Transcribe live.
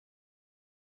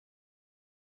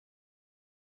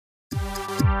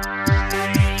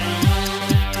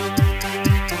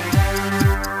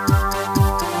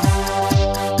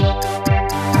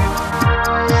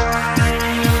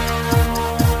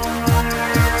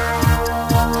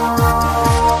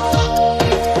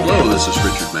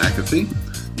McAfee,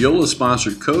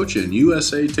 JOOLA-sponsored coach and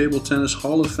USA Table Tennis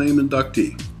Hall of Fame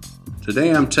inductee.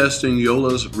 Today I'm testing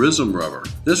JOOLA's Rhyzm rubber.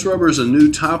 This rubber is a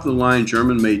new top-of-the-line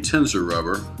German-made tensor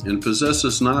rubber and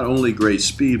possesses not only great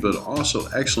speed but also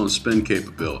excellent spin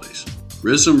capabilities.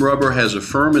 Rhyzm rubber has a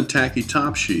firm and tacky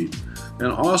top sheet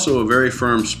and also a very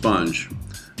firm sponge.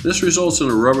 This results in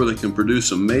a rubber that can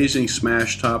produce amazing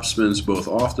smash top spins both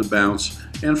off the bounce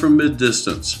and from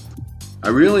mid-distance. I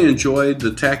really enjoyed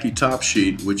the tacky top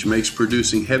sheet, which makes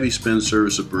producing heavy spin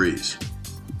service a breeze.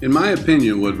 In my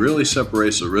opinion, what really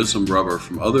separates the Rhyzm rubber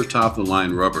from other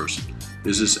top-of-the-line rubbers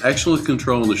is its excellent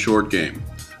control in the short game.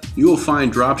 You will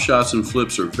find drop shots and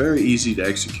flips are very easy to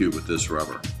execute with this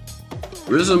rubber.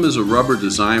 Rhyzm is a rubber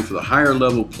designed for the higher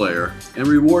level player and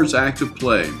rewards active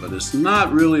play, but it's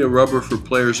not really a rubber for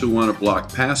players who want to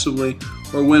block passively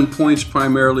or win points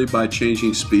primarily by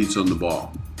changing speeds on the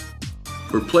ball.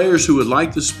 For players who would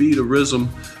like the speed of Rhyzm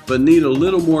but need a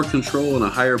little more control and a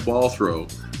higher ball throw,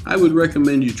 I would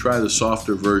recommend you try the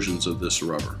softer versions of this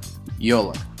rubber.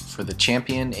 JOOLA, for the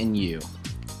champion in you,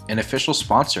 an official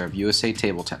sponsor of USA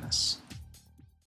Table Tennis.